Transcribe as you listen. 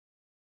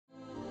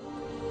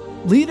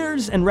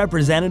Leaders and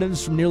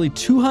representatives from nearly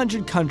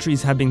 200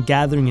 countries have been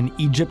gathering in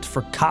Egypt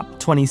for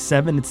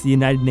COP27. It's the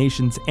United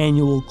Nations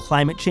annual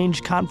climate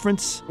change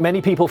conference. Many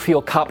people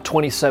feel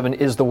COP27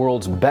 is the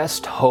world's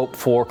best hope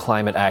for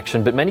climate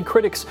action, but many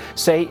critics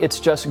say it's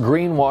just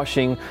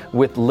greenwashing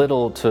with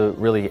little to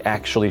really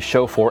actually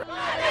show for.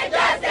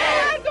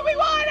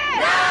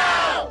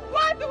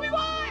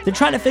 They're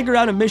trying to figure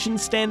out emission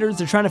standards.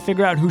 They're trying to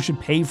figure out who should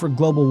pay for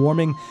global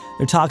warming.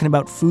 They're talking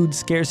about food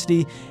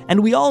scarcity.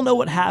 And we all know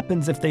what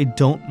happens if they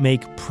don't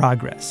make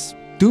progress.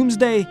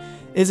 Doomsday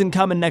isn't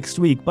coming next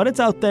week, but it's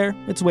out there.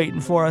 It's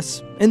waiting for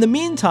us. In the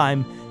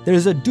meantime,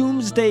 there's a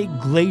doomsday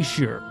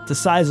glacier the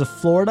size of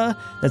Florida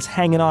that's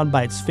hanging on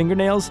by its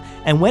fingernails.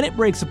 And when it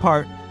breaks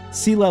apart,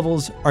 sea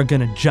levels are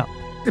going to jump.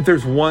 If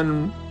there's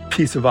one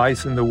piece of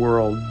ice in the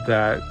world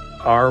that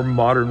our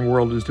modern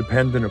world is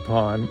dependent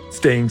upon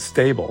staying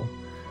stable,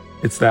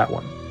 it's that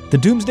one. The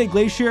Doomsday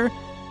Glacier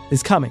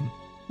is coming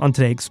on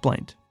Today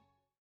Explained.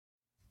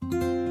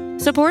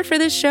 Support for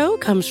this show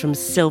comes from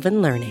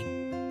Sylvan Learning.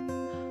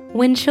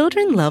 When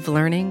children love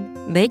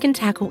learning, they can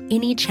tackle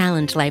any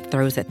challenge life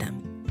throws at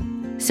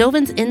them.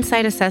 Sylvan's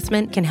Insight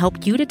Assessment can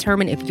help you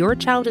determine if your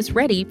child is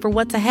ready for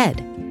what's ahead.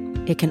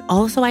 It can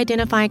also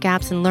identify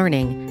gaps in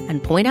learning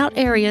and point out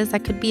areas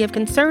that could be of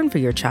concern for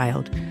your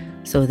child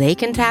so they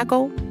can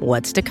tackle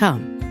what's to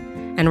come.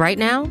 And right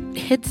now,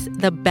 it's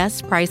the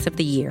best price of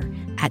the year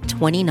at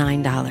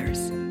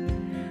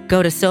 $29.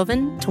 Go to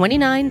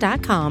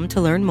sylvan29.com to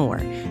learn more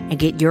and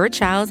get your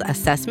child's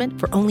assessment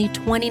for only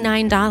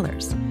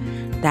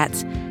 $29.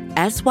 That's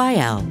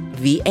SYLVAN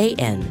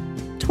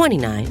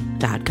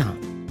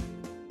 29.com.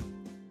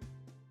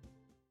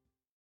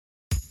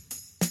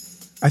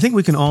 I think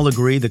we can all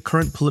agree the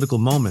current political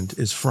moment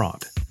is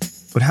fraught.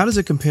 But how does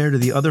it compare to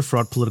the other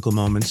fraught political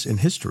moments in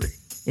history?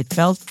 It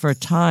felt for a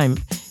time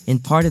in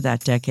part of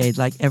that decade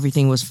like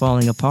everything was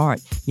falling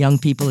apart. Young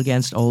people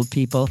against old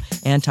people,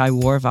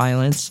 anti-war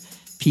violence,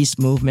 peace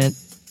movement.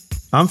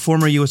 I'm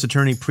former U.S.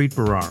 Attorney Preet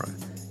Bharara,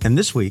 and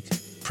this week,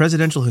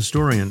 presidential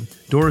historian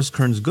Doris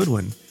Kearns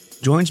Goodwin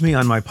joins me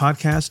on my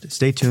podcast,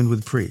 Stay Tuned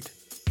with Preet.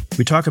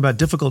 We talk about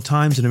difficult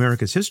times in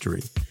America's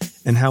history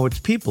and how its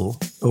people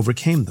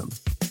overcame them.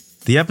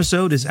 The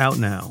episode is out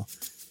now.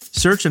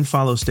 Search and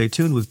follow Stay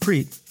Tuned with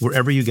Preet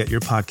wherever you get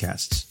your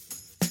podcasts.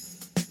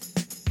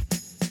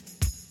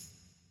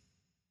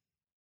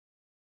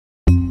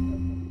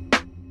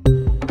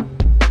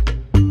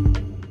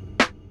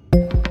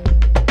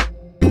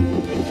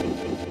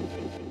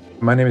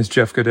 My name is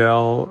Jeff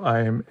Goodell.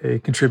 I am a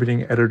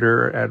contributing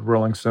editor at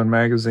Rolling Stone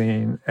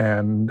magazine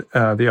and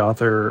the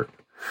author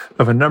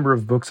of a number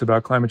of books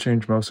about climate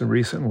change, most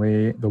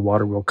recently, The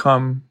Water Will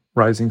Come,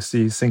 Rising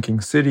Seas,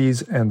 Sinking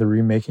Cities, and the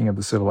Remaking of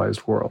the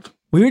Civilized World.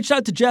 We reached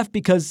out to Jeff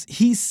because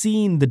he's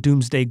seen the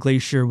Doomsday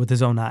Glacier with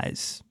his own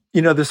eyes.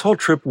 You know, this whole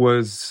trip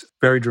was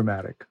very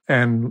dramatic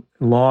and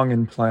long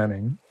in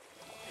planning.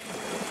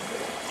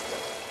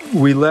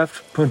 We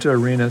left Punta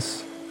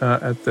Arenas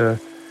at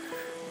the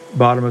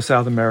bottom of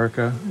South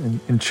America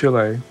in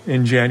Chile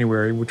in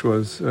January, which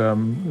was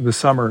the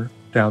summer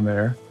down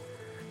there.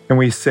 And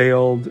we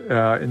sailed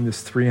in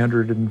this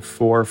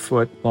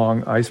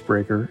 304-foot-long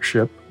icebreaker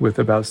ship with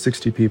about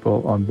 60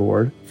 people on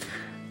board.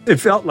 It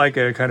felt like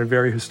a kind of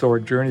very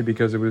historic journey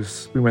because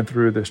we went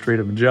through the Strait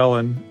of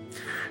Magellan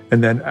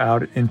and then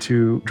out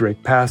into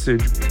Drake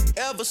Passage.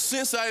 Ever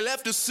since I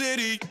left the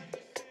city,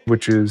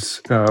 which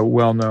is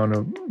well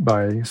known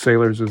by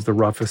sailors as the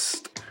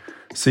roughest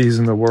seas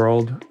in the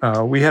world.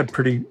 We had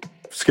pretty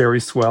scary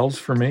swells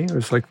for me. It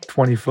was like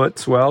 20-foot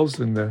swells,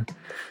 and the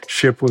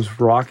ship was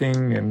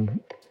rocking,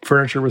 and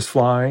furniture was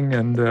flying,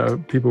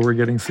 and people were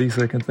getting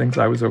seasick and things.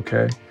 I was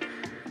okay.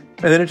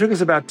 And then it took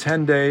us about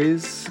 10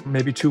 days,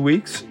 maybe 2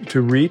 weeks,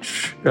 to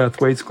reach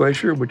Thwaites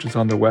Glacier, which is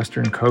on the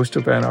western coast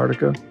of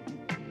Antarctica.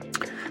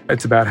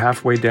 It's about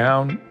halfway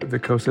down the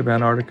coast of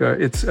Antarctica.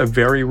 It's a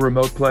very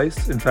remote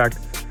place. In fact,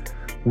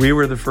 we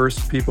were the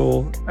first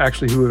people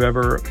actually who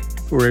were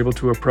able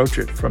to approach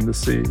it from the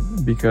sea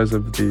because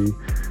of the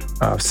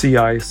sea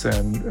ice,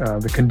 and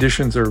the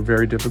conditions are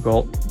very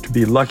difficult to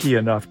be lucky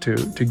enough to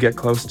get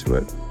close to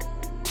it.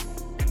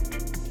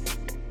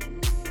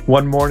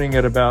 One morning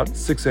at about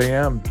 6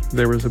 a.m.,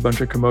 there was a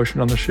bunch of commotion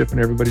on the ship, and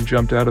everybody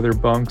jumped out of their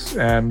bunks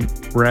and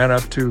ran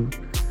up to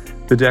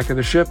the deck of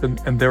the ship,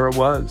 and there it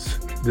was,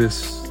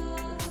 this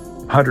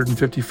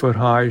 150-foot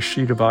high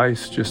sheet of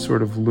ice just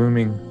sort of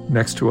looming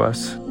next to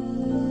us.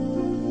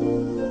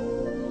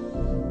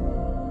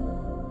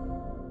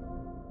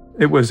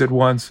 It was at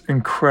once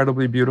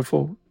incredibly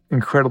beautiful,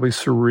 incredibly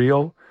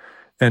surreal,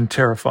 and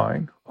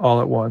terrifying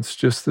all at once.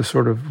 Just the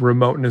sort of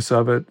remoteness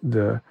of it,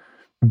 the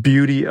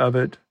beauty of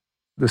it,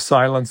 the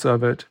silence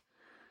of it,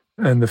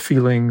 and the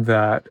feeling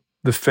that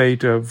the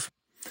fate of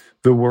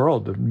the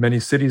world, of many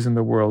cities in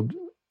the world,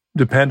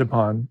 depend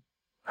upon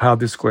how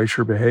this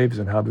glacier behaves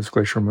and how this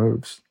glacier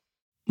moves.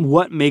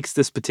 What makes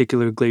this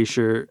particular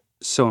glacier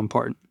so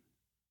important?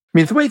 I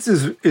mean, Thwaites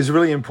is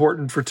really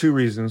important for two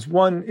reasons.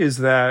 One is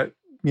that,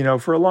 you know,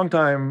 for a long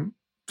time,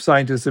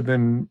 scientists have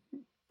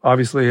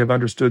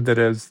understood that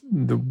as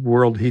the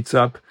world heats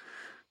up,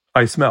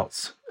 ice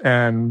melts.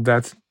 And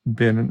that's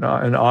been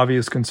an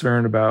obvious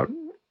concern about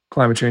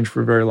climate change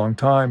for a very long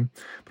time.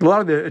 But a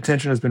lot of the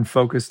attention has been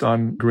focused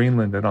on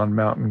Greenland and on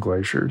mountain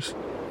glaciers.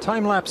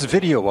 Time-lapse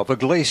video of a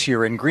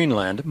glacier in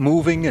Greenland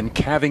moving and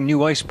calving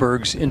new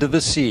icebergs into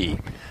the sea.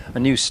 A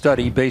new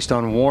study based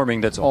on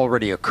warming that's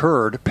already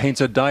occurred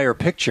paints a dire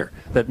picture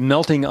that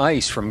melting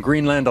ice from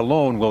Greenland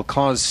alone will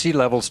cause sea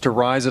levels to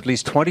rise at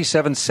least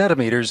 27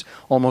 centimeters,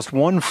 almost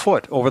 1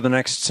 foot over the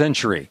next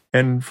century.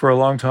 And for a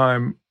long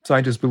time,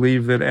 scientists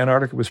believed that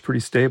Antarctica was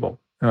pretty stable.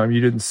 You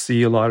didn't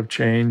see a lot of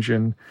change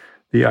in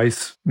the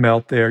ice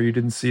melt there. You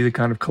didn't see the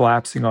kind of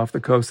collapsing off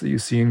the coast that you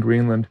see in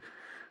Greenland.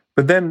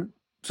 But then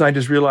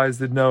scientists realized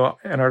that no,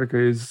 Antarctica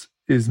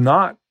is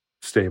not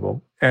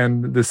stable.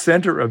 And the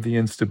center of the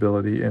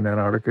instability in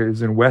Antarctica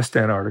is in West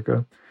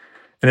Antarctica.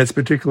 And it's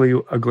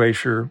particularly a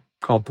glacier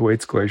called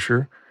Thwaites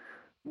Glacier,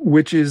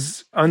 which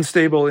is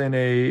unstable in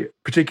a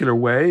particular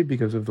way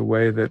because of the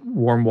way that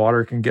warm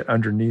water can get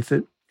underneath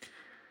it.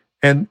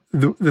 And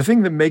the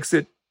thing that makes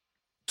it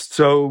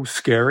so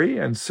scary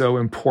and so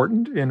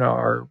important in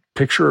our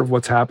picture of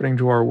what's happening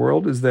to our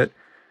world is that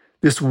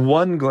this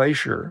one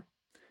glacier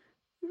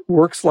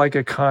works like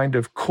a kind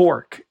of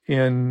cork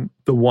in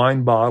the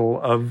wine bottle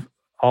of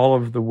all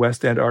of the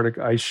West Antarctic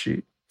ice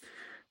sheet.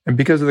 And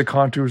because of the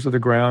contours of the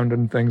ground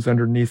and things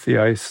underneath the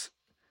ice,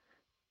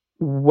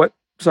 what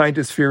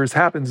scientists fear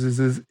happens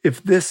is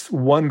if this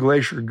one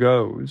glacier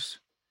goes,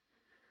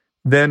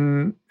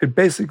 then it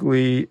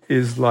basically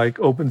is like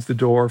opens the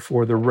door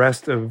for the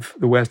rest of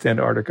the West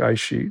Antarctic ice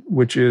sheet,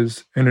 which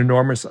is an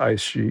enormous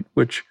ice sheet,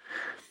 which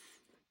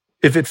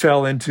if it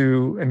fell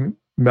into and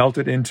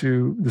melted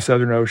into the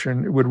Southern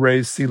Ocean, it would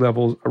raise sea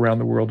levels around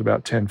the world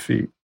about 10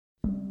 feet.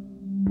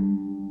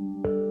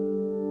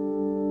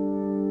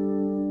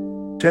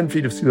 10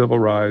 feet of sea level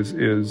rise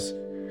is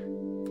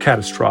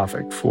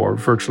catastrophic for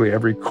virtually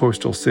every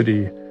coastal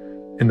city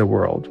in the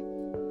world.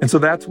 And so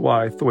that's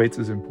why Thwaites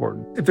is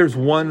important. If there's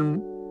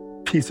one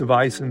piece of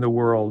ice in the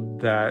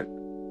world that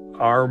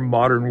our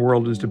modern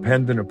world is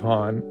dependent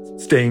upon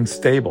staying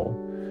stable,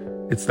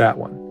 it's that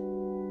one.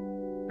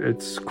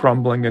 It's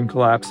crumbling and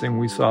collapsing.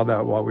 We saw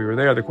that while we were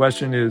there. The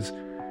question is,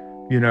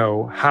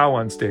 how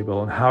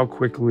unstable and how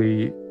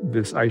quickly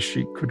this ice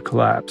sheet could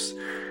collapse.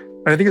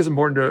 And I think it's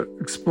important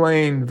to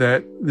explain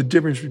that the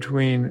difference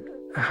between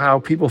how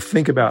people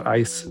think about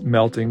ice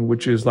melting,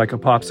 which is like a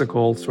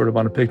popsicle sort of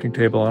on a picnic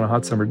table on a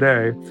hot summer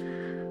day,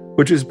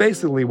 which is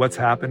basically what's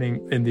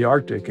happening in the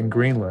Arctic in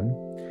Greenland.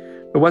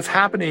 But what's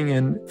happening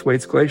in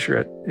Thwaites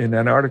Glacier in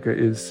Antarctica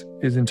is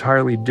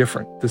entirely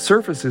different. The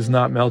surface is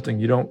not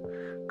melting. You don't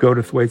go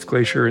to Thwaites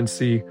Glacier and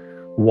see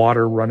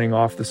water running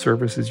off the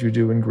surface as you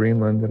do in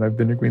Greenland. And I've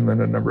been to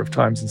Greenland a number of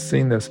times and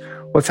seen this.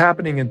 What's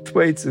happening in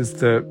Thwaites is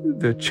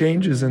the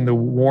changes in the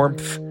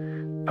warmth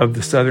of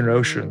the Southern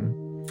Ocean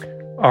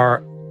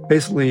are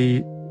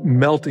basically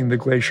melting the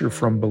glacier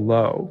from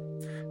below.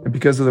 And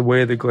because of the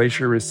way the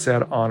glacier is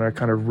set on a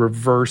kind of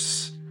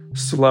reverse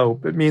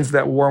slope, it means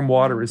that warm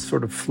water is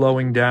sort of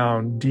flowing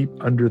down deep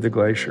under the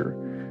glacier.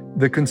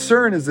 The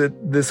concern is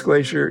that this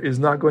glacier is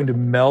not going to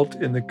melt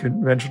in the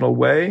conventional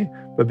way,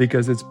 but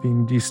because it's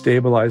being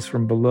destabilized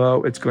from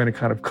below, it's going to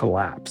kind of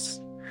collapse.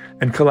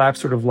 And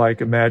collapse sort of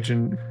like,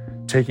 imagine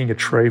taking a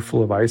tray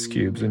full of ice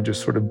cubes and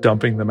just sort of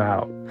dumping them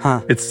out.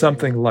 It's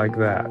something like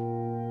that.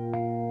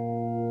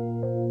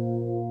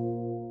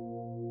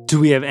 Do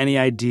we have any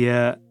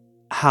idea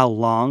how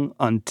long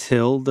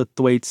until the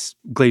Thwaites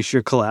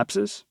Glacier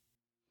collapses?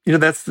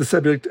 That's the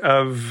subject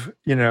of,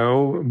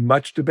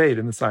 much debate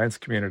in the science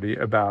community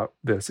about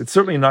this. It's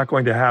certainly not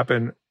going to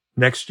happen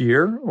next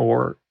year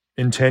or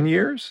in 10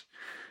 years,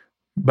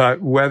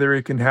 but whether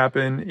it can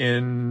happen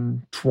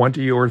in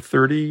 20 or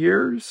 30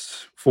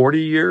 years,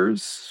 40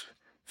 years,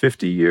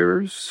 50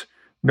 years,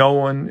 no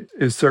one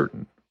is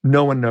certain.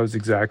 No one knows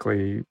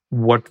exactly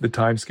what the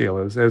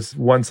timescale is. As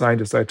one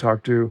scientist I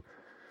talked to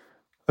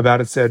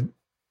about it said,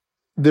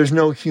 there's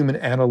no human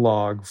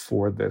analog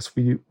for this.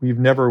 We've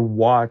never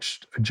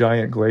watched a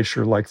giant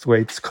glacier like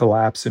Thwaites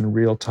collapse in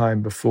real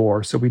time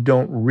before, so we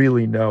don't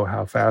really know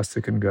how fast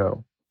it can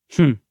go.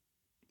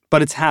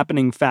 But it's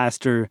happening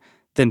faster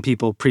than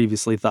people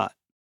previously thought.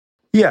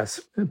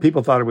 Yes,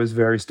 people thought it was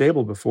very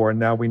stable before, and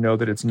now we know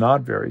that it's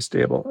not very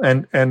stable.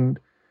 And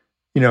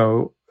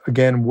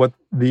again, what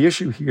the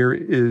issue here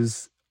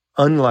is,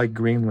 unlike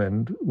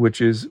Greenland,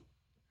 which is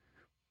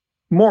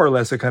more or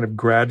less a kind of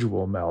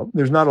gradual melt.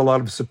 There's not a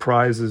lot of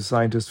surprises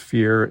scientists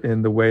fear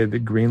in the way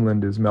that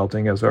Greenland is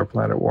melting as our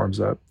planet warms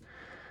up.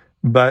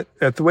 But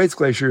at the Thwaites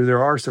Glacier,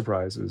 there are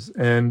surprises.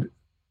 And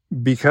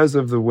because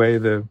of the way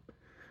the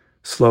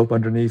slope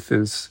underneath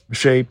is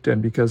shaped and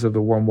because of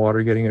the warm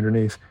water getting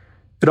underneath,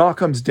 it all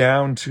comes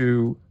down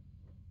to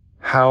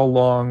how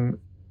long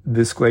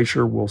this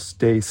glacier will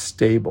stay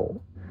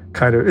stable.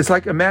 It's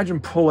like, imagine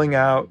pulling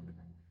out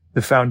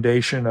the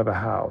foundation of a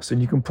house,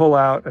 and you can pull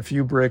out a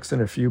few bricks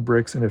and a few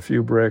bricks and a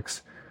few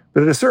bricks.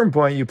 But at a certain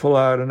point, you pull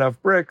out enough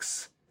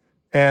bricks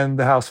and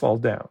the house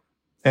falls down.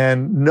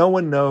 And no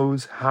one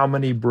knows how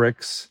many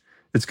bricks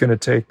it's going to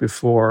take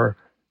before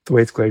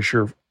Thwaites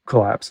Glacier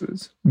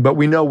collapses. But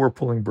we know we're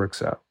pulling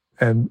bricks out,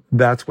 and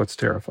that's what's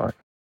terrifying.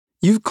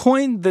 You've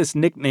coined this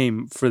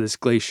nickname for this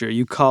glacier.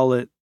 You call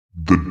it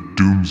the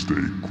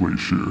Doomsday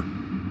Glacier.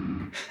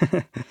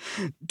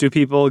 Do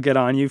people get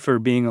on you for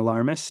being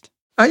alarmist?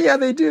 Yeah,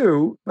 they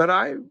do, but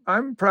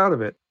I'm proud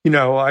of it. You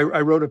know,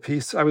 I wrote a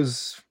piece. I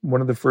was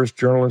one of the first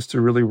journalists to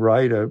really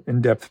write an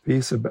in-depth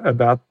piece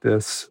about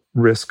this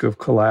risk of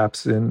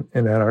collapse in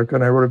Antarctica.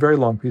 And I wrote a very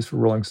long piece for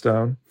Rolling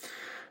Stone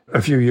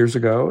a few years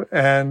ago.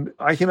 And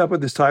I came up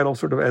with this title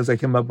sort of as I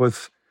came up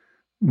with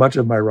much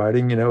of my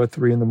writing, you know, at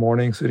 3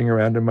 a.m, sitting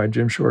around in my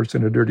gym shorts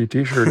and a dirty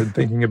T-shirt and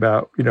thinking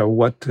about, you know,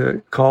 what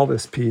to call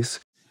this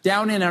piece.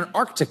 Down in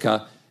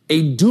Antarctica,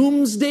 a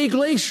doomsday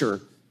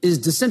glacier is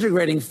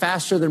disintegrating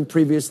faster than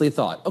previously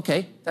thought.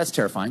 Okay, that's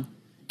terrifying.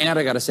 And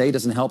I got to say, it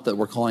doesn't help that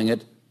we're calling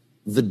it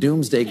the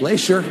Doomsday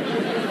Glacier.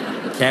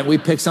 Can't we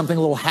pick something a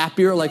little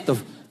happier, like the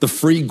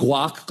Free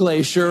Guac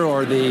Glacier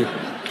or the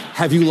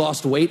Have You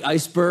Lost Weight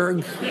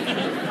iceberg?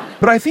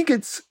 But I think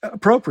it's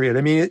appropriate.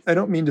 I mean, I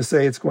don't mean to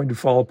say it's going to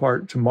fall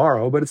apart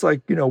tomorrow, but it's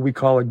like, you know, we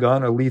call a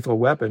gun a lethal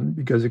weapon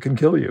because it can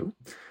kill you.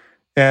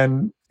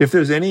 And if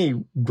there's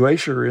any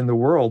glacier in the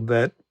world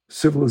that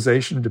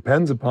civilization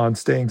depends upon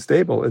staying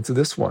stable, it's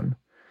this one.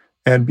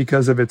 And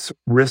because of its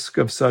risk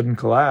of sudden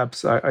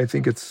collapse, I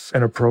think it's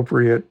an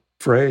appropriate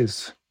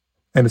phrase.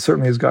 And it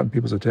certainly has gotten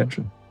people's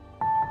attention.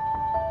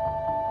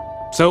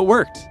 So it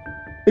worked.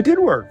 It did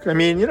work. I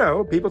mean, you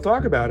know, people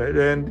talk about it.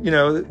 And, you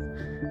know,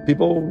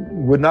 people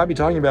would not be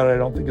talking about it, I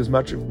don't think, as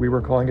much if we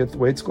were calling it the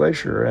Waits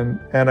Glacier.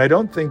 And I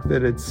don't think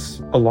that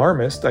it's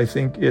alarmist. I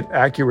think it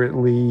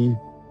accurately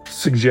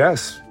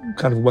suggests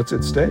kind of what's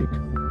at stake.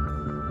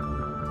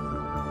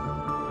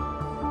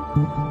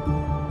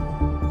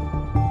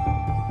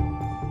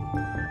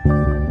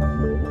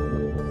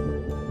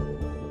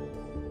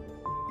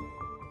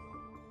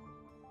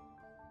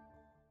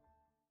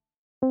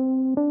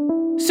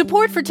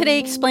 Support for Today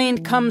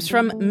Explained comes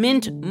from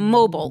Mint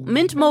Mobile.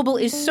 Mint Mobile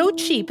is so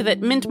cheap that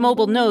Mint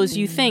Mobile knows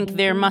you think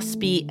there must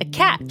be a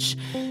catch.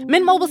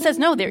 Mint Mobile says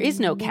no, there is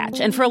no catch.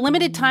 And for a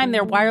limited time,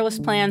 their wireless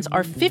plans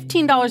are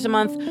 $15 a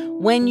month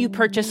when you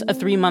purchase a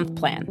 3-month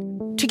plan.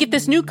 To get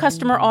this new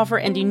customer offer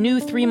and a new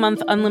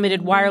 3-month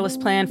unlimited wireless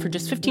plan for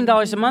just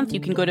 $15 a month, you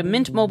can go to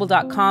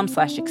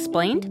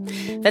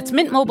mintmobile.com/explained. That's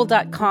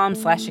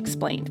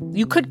mintmobile.com/explained.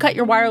 You could cut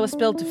your wireless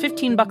bill to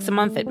 $15 a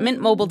month at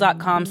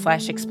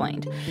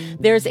mintmobile.com/explained.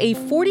 There's a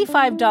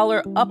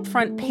 $45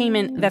 upfront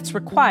payment that's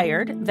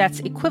required.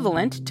 That's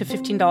equivalent to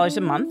 $15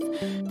 a month.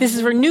 This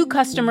is for new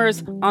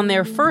customers on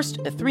their first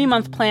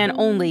 3-month plan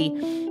only.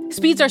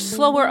 Speeds are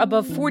slower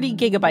above 40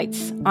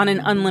 gigabytes on an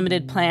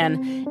unlimited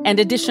plan, and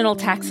additional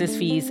taxes,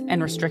 fees,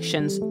 and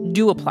restrictions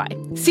do apply.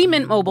 See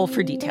Mint Mobile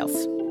for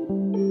details.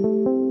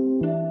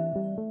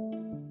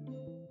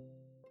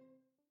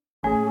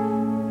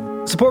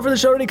 Support for the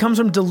show today comes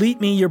from Delete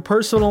Me. Your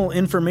personal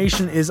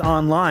information is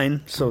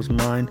online, so is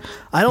mine.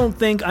 I don't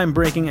think I'm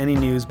breaking any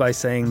news by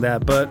saying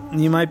that, but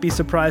you might be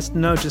surprised to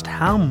know just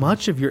how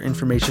much of your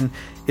information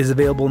is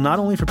available not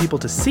only for people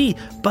to see,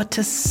 but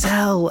to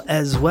sell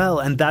as well.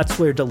 And that's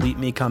where Delete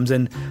Me comes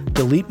in.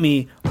 Delete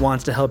Me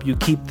wants to help you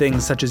keep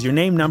things such as your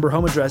name, number,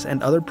 home address,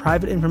 and other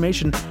private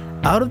information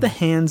out of the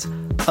hands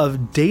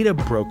of data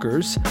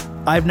brokers.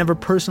 I've never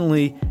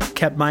personally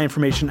kept my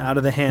information out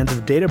of the hands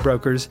of data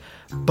brokers,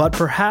 but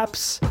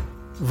perhaps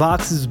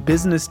Vox's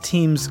business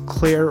team's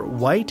Claire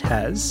White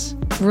has.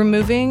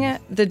 Removing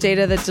the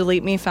data that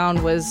Delete Me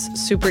found was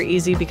super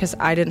easy because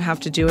I didn't have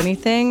to do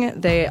anything.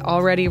 They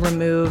already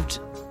removed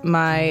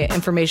my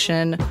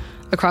information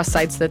across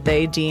sites that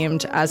they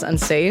deemed as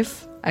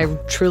unsafe. I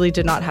truly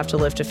did not have to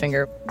lift a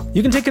finger.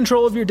 You can take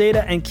control of your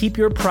data and keep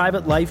your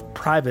private life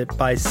private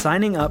by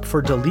signing up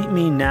for Delete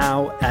Me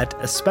now at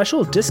a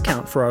special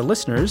discount for our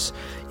listeners.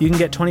 You can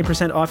get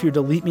 20% off your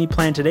Delete Me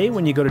plan today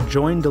when you go to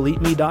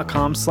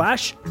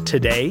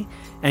joindeleteme.com/today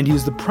and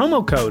use the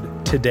promo code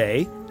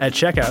TODAY at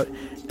checkout.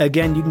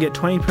 Again, you can get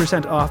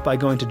 20% off by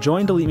going to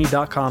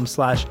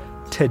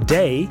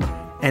joindeleteme.com/today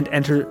and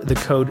enter the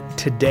code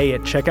TODAY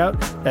at checkout.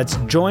 That's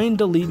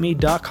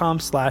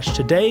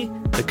joindeleteme.com/today.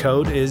 The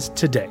code is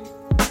TODAY.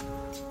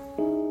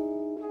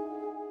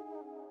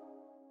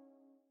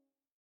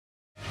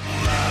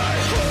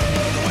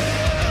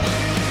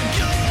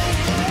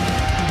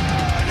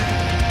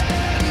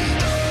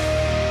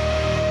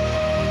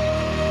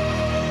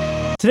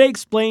 Today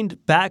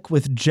Explained back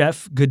with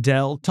Jeff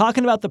Goodell,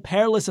 talking about the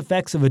perilous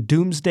effects of a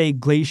doomsday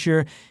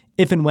glacier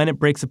if and when it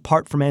breaks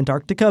apart from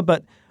Antarctica.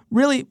 But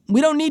really,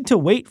 we don't need to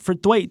wait for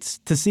Thwaites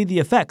to see the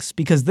effects,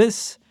 because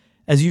this,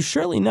 as you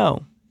surely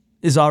know,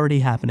 is already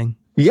happening.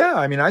 Yeah,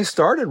 I mean, I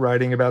started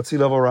writing about sea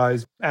level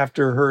rise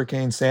after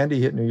Hurricane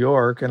Sandy hit New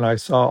York, and I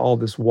saw all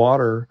this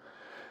water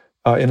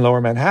in lower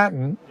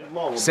Manhattan.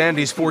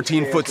 Sandy's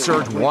 14-foot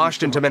surge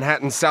washed into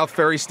Manhattan's South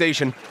Ferry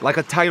Station like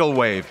a tidal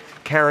wave,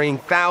 carrying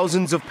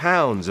thousands of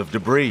pounds of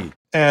debris.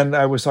 And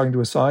I was talking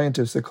to a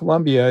scientist at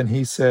Columbia, and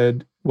he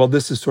said, well,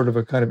 this is sort of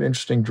a kind of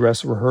interesting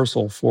dress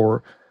rehearsal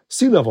for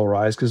sea level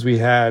rise, because we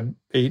had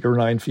 8 or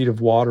 9 feet of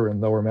water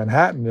in lower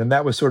Manhattan. And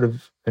that was sort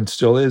of and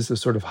still is the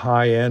sort of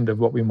high end of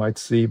what we might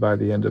see by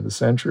the end of the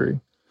century.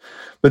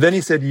 But then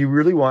he said, you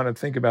really want to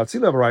think about sea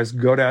level rise,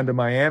 go down to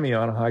Miami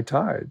on a high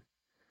tide.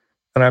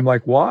 And I'm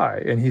like, why?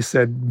 And he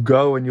said,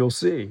 go and you'll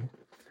see.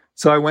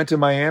 So I went to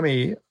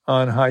Miami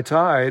on high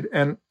tide,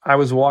 and I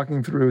was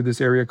walking through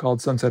this area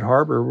called Sunset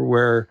Harbor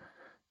where,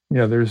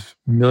 there's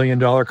 $1 million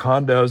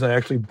condos. And I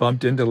actually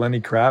bumped into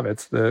Lenny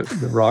Kravitz,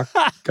 the rock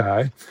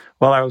guy,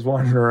 while I was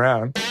wandering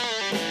around.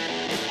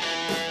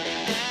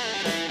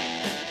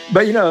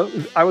 But,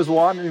 I was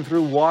wandering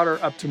through water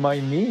up to my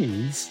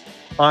knees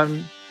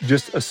on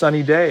just a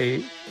sunny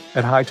day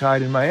at high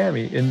tide in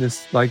Miami in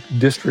this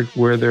district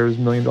where there's $1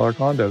 million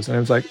condos. And I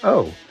was like,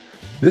 oh,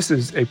 this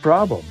is a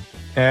problem.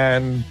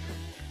 And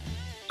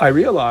I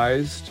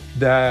realized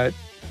that,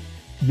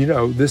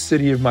 this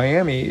city of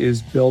Miami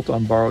is built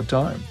on borrowed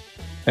time.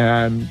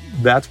 And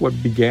that's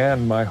what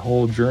began my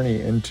whole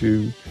journey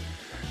into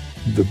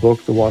the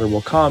book, The Water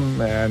Will Come,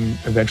 and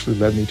eventually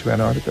led me to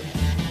Antarctica.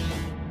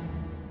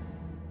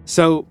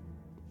 So,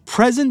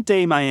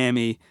 present-day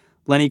Miami,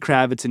 Lenny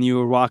Kravitz and you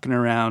were walking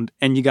around,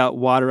 and you got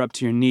water up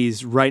to your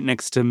knees right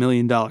next to $1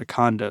 million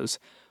condos.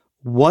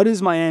 What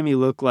does Miami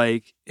look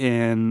like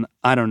in,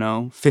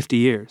 50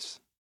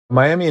 years?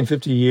 Miami in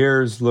 50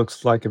 years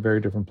looks like a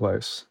very different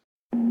place.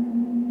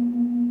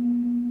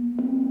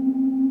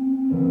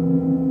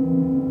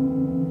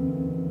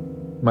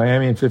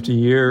 Miami in 50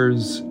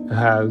 years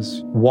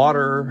has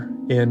water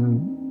in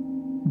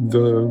the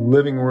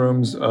living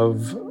rooms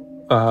of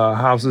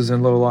houses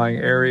in low-lying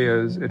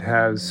areas. It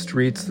has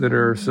streets that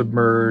are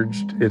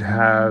submerged. It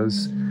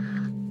has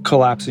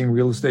collapsing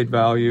real estate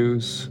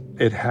values.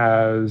 It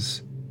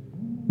has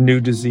new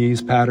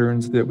disease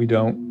patterns that we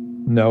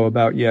don't know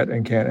about yet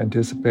and can't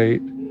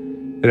anticipate.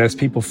 It has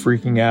people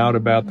freaking out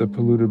about the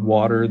polluted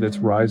water that's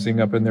rising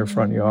up in their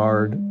front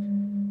yard.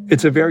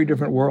 It's a very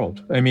different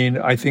world.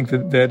 I think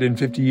that in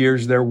 50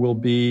 years, there will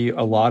be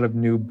a lot of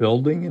new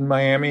building in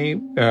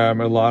Miami, a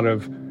lot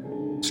of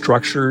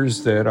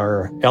structures that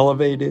are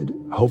elevated.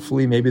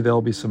 Hopefully, maybe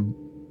there'll be some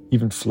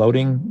even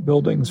floating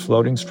buildings,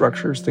 floating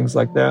structures, things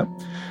like that.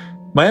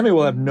 Miami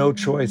will have no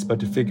choice but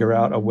to figure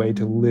out a way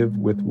to live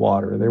with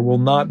water. There will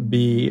not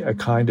be a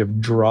kind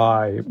of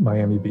dry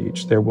Miami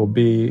Beach. There will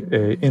be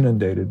an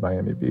inundated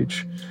Miami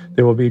Beach.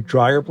 There will be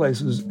drier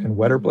places and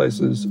wetter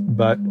places,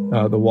 but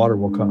the water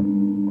will come.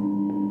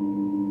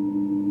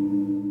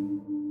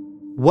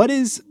 What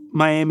is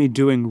Miami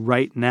doing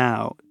right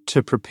now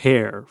to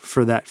prepare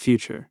for that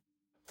future?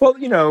 Well,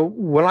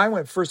 when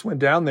I first went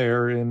down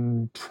there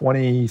in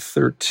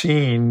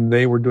 2013,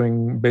 they were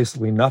doing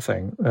basically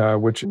nothing,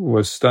 which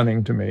was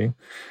stunning to me.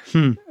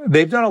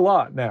 They've done a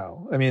lot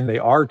now. They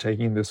are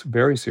taking this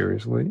very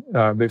seriously.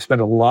 They've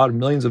spent a lot of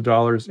millions of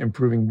dollars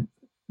improving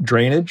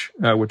drainage,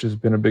 which has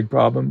been a big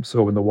problem.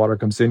 So when the water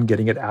comes in,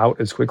 getting it out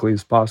as quickly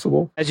as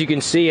possible. As you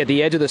can see at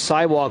the edge of the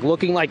sidewalk,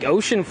 looking like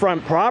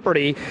oceanfront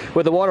property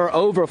with the water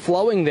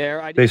overflowing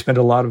there. They spent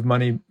a lot of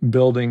money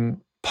building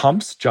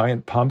pumps,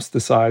 giant pumps the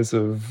size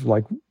of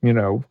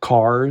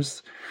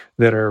cars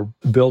that are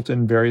built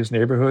in various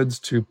neighborhoods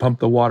to pump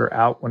the water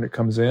out when it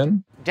comes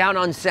in. Down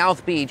on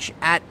South Beach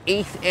at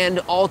 8th and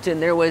Alton,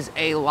 there was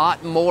a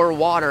lot more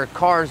water,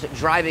 cars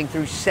driving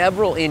through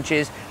several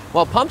inches,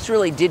 while pumps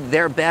really did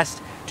their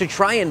best to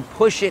try and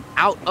push it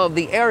out of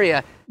the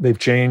area. They've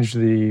changed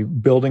the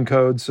building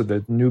code so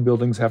that new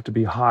buildings have to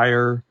be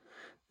higher.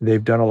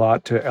 They've done a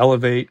lot to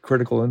elevate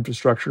critical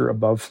infrastructure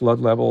above flood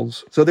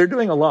levels. So they're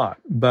doing a lot,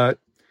 but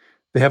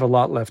they have a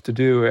lot left to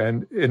do.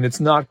 And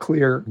it's not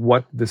clear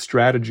what the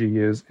strategy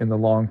is in the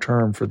long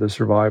term for the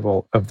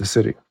survival of the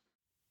city.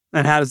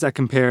 And how does that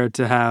compare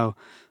to how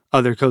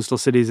other coastal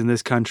cities in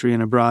this country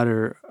and abroad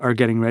are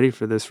getting ready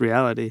for this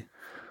reality?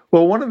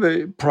 Well, one of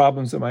the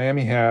problems that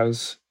Miami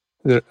has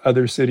that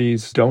other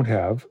cities don't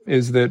have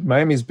is that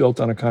Miami's built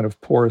on a kind of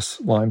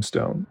porous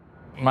limestone.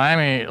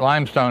 Miami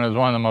limestone is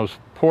one of the most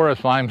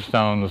porous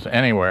limestones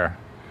anywhere,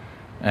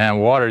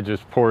 and water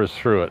just pours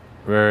through it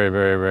very,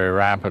 very, very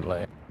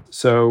rapidly.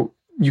 So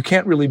you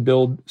can't really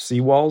build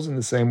seawalls in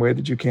the same way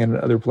that you can in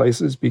other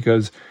places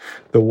because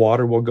the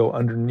water will go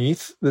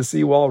underneath the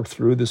seawall or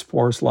through this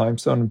porous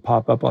limestone and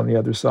pop up on the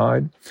other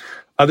side.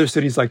 Other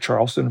cities like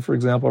Charleston, for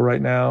example,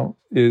 right now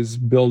is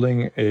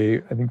building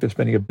I think they're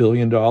spending $1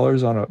 billion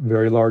on a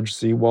very large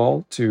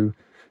seawall to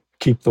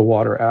keep the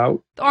water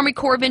out. The Army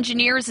Corps of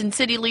Engineers and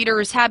city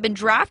leaders have been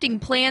drafting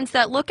plans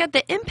that look at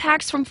the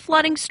impacts from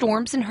flooding,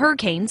 storms, and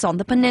hurricanes on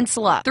the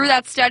peninsula. Through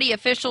that study,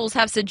 officials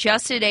have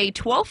suggested a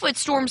 12-foot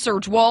storm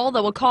surge wall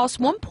that will cost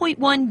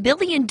 $1.1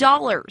 billion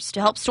to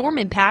help storm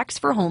impacts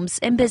for homes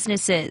and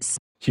businesses.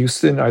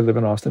 Houston, I live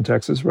in Austin,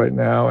 Texas right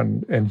now,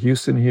 and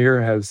Houston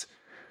here has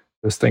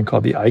this thing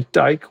called the Ike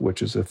Dike,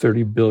 which is a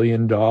 $30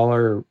 billion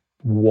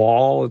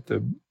wall at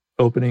the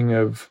opening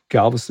of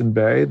Galveston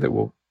Bay that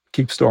will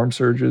keep storm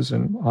surges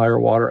and higher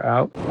water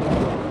out.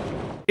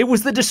 It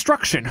was the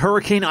destruction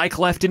Hurricane Ike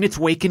left in its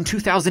wake in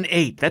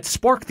 2008 that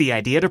sparked the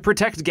idea to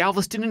protect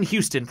Galveston and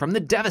Houston from the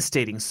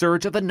devastating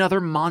surge of another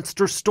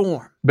monster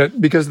storm.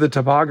 But because of the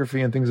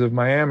topography and things of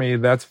Miami,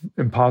 that's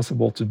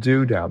impossible to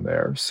do down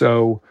there.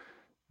 So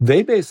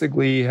they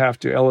basically have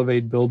to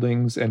elevate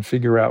buildings and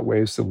figure out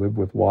ways to live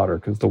with water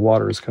because the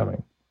water is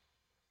coming.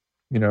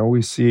 You know,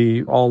 we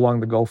see all along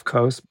the Gulf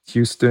Coast,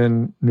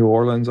 Houston, New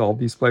Orleans, all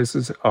these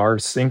places are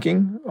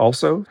sinking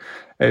also.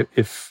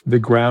 If the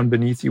ground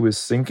beneath you is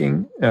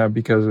sinking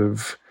because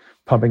of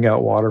pumping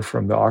out water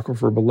from the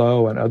aquifer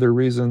below and other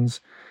reasons,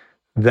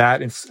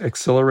 that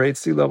accelerates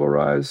sea level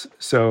rise.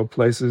 So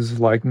places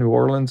like New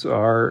Orleans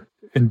are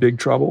in big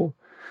trouble,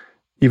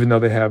 even though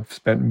they have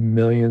spent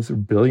millions or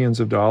billions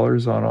of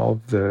dollars on all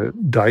of the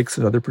dikes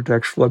and other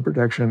flood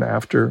protection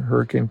after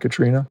Hurricane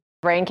Katrina.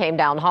 Rain came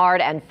down hard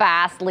and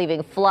fast,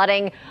 leaving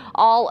flooding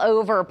all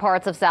over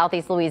parts of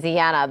southeast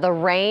Louisiana. The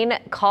rain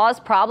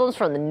caused problems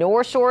from the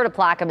North Shore to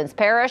Plaquemines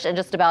Parish and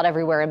just about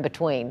everywhere in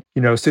between.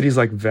 You know, cities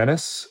like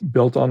Venice,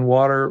 built on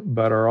water,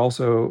 but are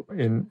also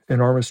in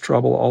enormous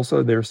trouble.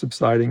 Also, they're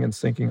subsiding and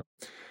sinking.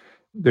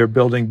 They're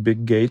building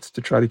big gates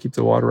to try to keep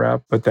the water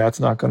out, but that's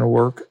not going to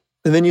work.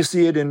 And then you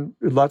see it in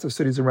lots of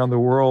cities around the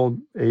world.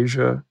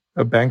 Asia,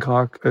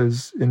 Bangkok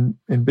is in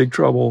big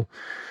trouble.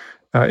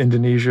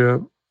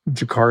 Indonesia,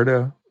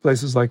 Jakarta,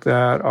 places like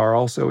that are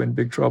also in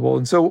big trouble.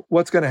 And so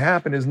what's going to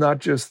happen is not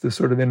just the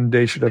sort of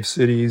inundation of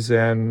cities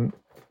and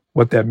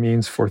what that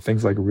means for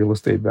things like real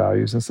estate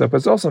values and stuff,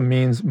 but it also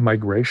means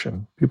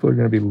migration. People are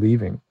going to be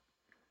leaving.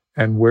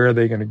 And where are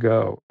they going to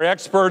go?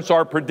 Experts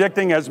are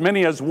predicting as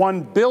many as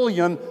 1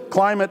 billion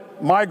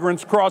climate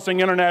migrants crossing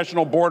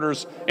international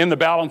borders in the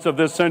balance of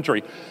this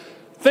century.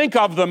 Think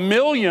of the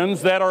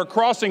millions that are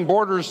crossing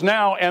borders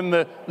now and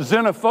the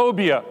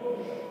xenophobia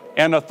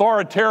and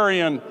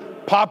authoritarian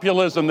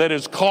populism that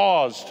is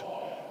caused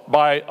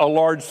by a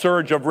large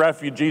surge of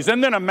refugees.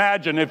 And then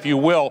imagine, if you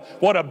will,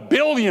 what 1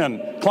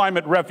 billion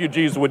climate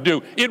refugees would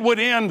do. It would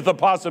end the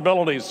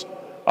possibilities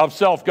of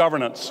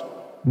self-governance.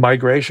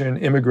 Migration,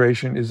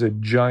 immigration is a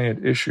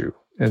giant issue,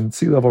 and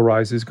sea level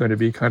rise is going to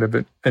be kind of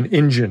an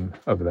engine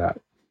of that.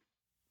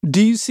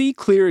 Do you see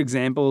clear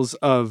examples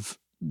of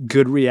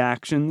good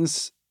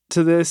reactions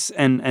to this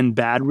and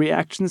bad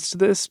reactions to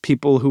this?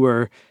 People who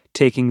are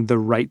taking the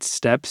right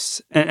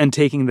steps and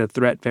taking the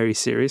threat very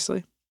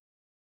seriously?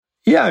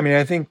 Yeah, I mean,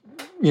 I think,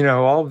 you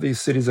know, all of these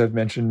cities I've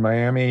mentioned,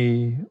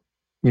 Miami,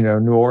 you know,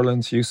 New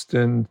Orleans,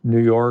 Houston,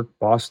 New York,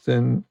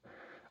 Boston,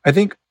 I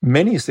think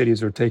many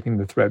cities are taking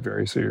the threat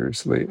very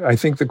seriously. I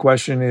think the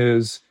question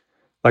is,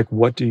 like,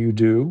 what do you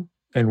do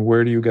and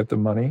where do you get the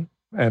money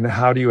and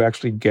how do you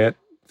actually get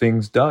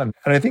things done?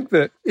 And I think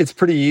that it's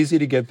pretty easy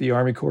to get the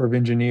Army Corps of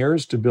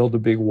Engineers to build a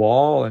big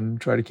wall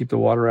and try to keep the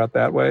water out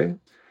that way.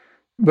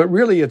 But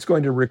really, it's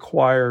going to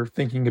require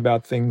thinking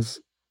about things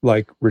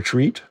like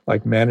retreat,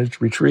 like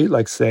managed retreat,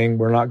 like saying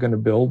we're not going to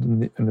build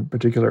in the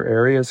particular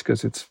areas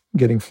because it's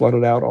getting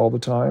flooded out all the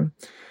time.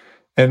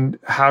 And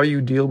how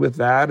you deal with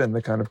that and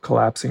the kind of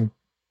collapsing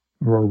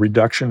or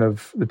reduction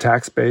of the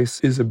tax base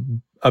is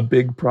a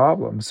big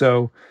problem.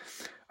 So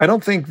I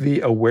don't think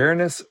the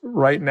awareness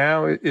right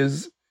now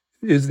is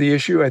the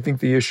issue. I think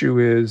the issue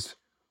is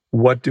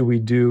what do we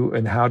do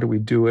and how do we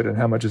do it and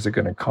how much is it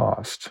going to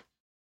cost?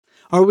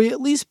 Are we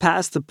at least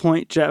past the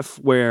point, Jeff,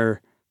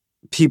 where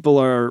people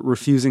are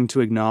refusing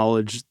to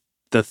acknowledge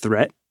the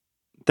threat?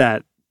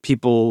 That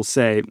people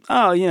say,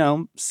 oh, you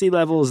know, sea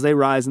levels, they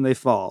rise and they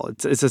fall.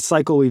 It's a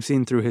cycle we've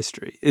seen through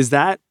history. Is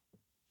that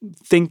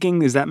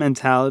thinking, is that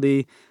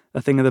mentality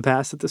a thing of the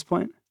past at this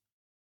point?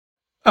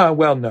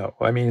 Well, no.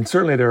 I mean,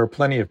 certainly there are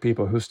plenty of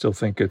people who still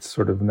think it's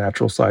sort of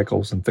natural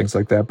cycles and things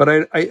like that.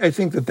 But I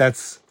think that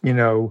that's, you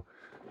know,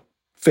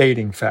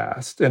 fading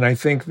fast. And I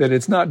think that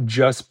it's not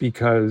just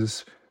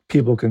because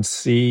people can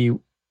see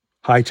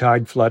high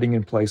tide flooding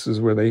in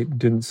places where they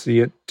didn't see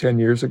it 10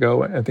 years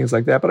ago and things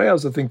like that. But I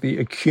also think the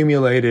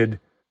accumulated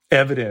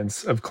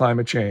evidence of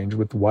climate change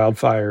with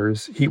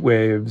wildfires, heat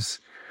waves,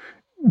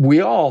 we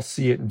all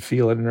see it and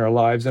feel it in our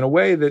lives in a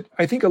way that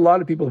I think a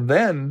lot of people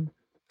then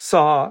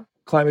saw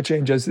climate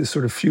change as this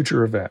sort of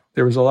future event.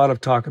 There was a lot of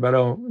talk about,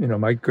 oh, you know,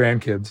 my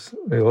grandkids,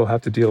 they'll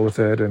have to deal with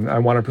it, and I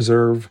want to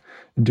preserve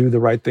and do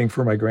the right thing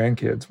for my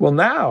grandkids. Well,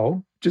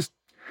 now, just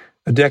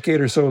a decade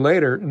or so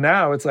later,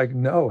 now it's like,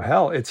 no,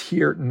 hell, it's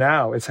here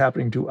now. It's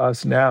happening to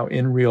us now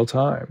in real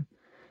time.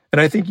 And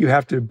I think you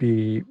have to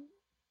be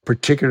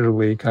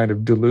particularly kind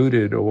of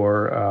deluded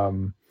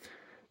or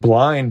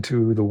blind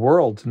to the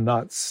world to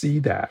not see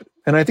that.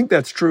 And I think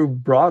that's true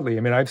broadly.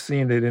 I mean, I've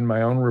seen it in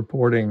my own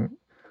reporting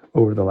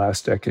over the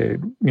last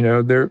decade. You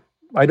know,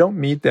 I don't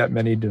meet that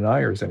many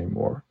deniers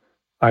anymore.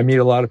 I meet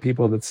a lot of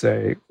people that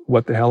say,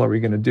 what the hell are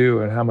we going to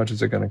do and how much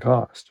is it going to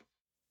cost?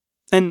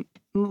 And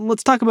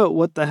let's talk about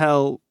what the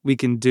hell we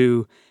can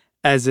do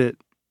as it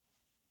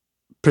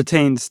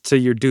pertains to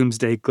your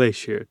Doomsday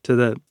Glacier, to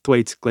the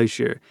Thwaites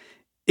Glacier.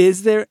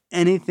 Is there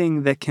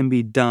anything that can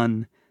be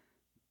done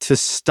to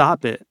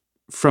stop it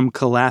from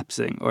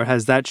collapsing, or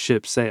has that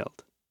ship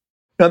sailed?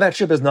 No, that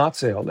ship has not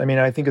sailed. I mean,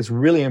 I think it's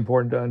really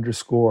important to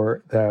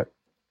underscore that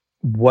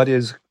what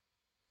is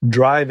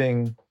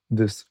driving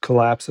this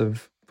collapse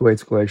of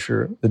Thwaites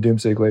Glacier, the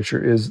Doomsday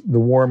Glacier, is the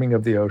warming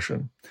of the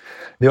ocean.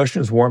 The ocean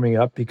is warming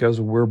up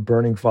because we're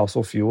burning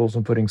fossil fuels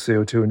and putting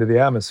CO2 into the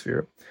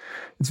atmosphere.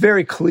 It's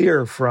very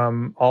clear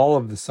from all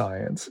of the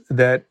science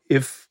that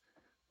if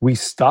we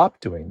stop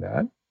doing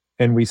that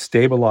and we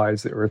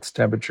stabilize the Earth's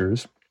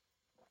temperatures,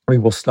 we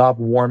will stop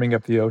warming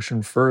up the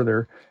ocean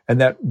further, and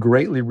that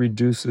greatly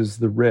reduces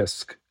the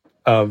risk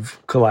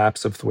of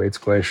collapse of Thwaites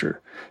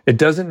Glacier. It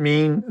doesn't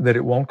mean that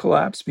it won't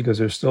collapse, because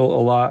there's still a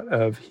lot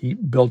of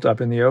heat built up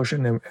in the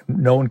ocean, and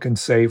no one can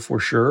say for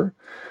sure.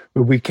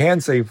 But we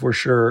can say for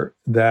sure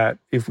that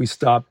if we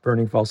stop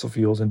burning fossil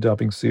fuels and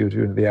dumping CO2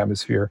 into the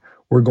atmosphere,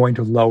 we're going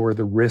to lower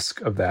the risk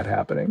of that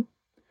happening.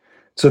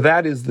 So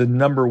that is the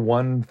number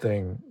one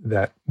thing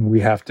that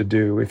we have to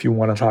do if you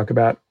want to talk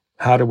about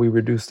how do we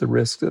reduce the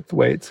risk at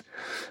Thwaites.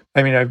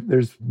 I mean,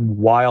 there's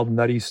wild,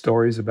 nutty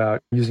stories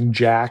about using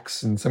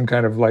jacks and some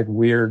kind of like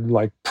weird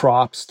like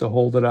props to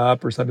hold it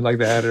up or something like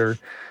that, or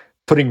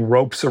putting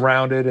ropes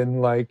around it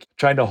and like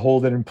trying to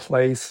hold it in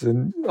place,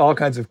 and all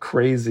kinds of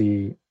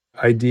crazy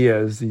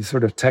ideas, these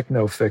sort of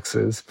techno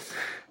fixes.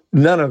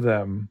 None of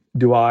them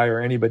do I or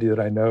anybody that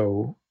I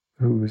know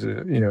who's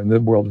in the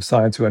world of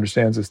science who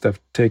understands this stuff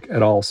take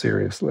at all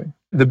seriously.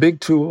 The big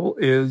tool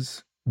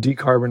is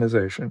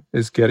decarbonization,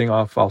 is getting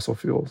off fossil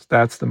fuels.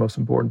 That's the most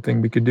important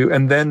thing we could do.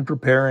 And then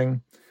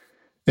preparing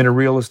in a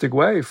realistic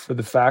way for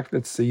the fact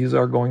that seas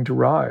are going to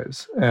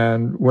rise.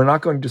 And we're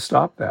not going to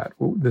stop that.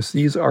 The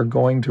seas are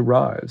going to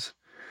rise.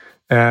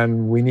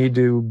 And we need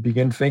to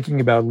begin thinking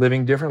about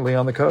living differently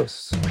on the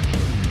coasts.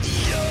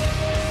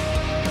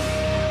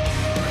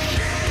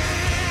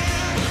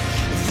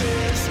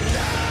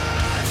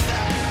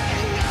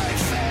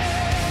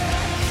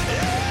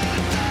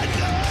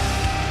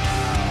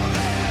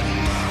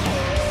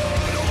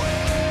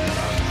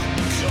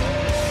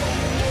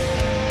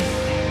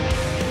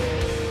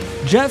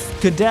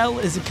 Jeff Goodell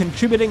is a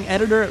contributing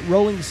editor at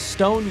Rolling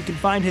Stone. You can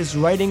find his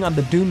writing on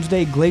the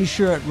Doomsday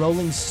Glacier at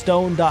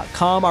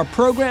rollingstone.com. Our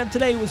program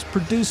today was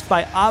produced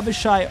by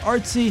Avishai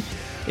Artsy.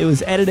 It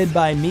was edited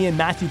by me and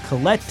Matthew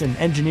Collette and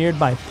engineered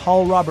by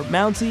Paul Robert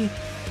Mounsey.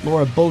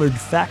 Laura Bullard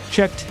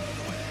fact-checked.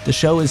 The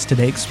show is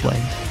Today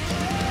Explained.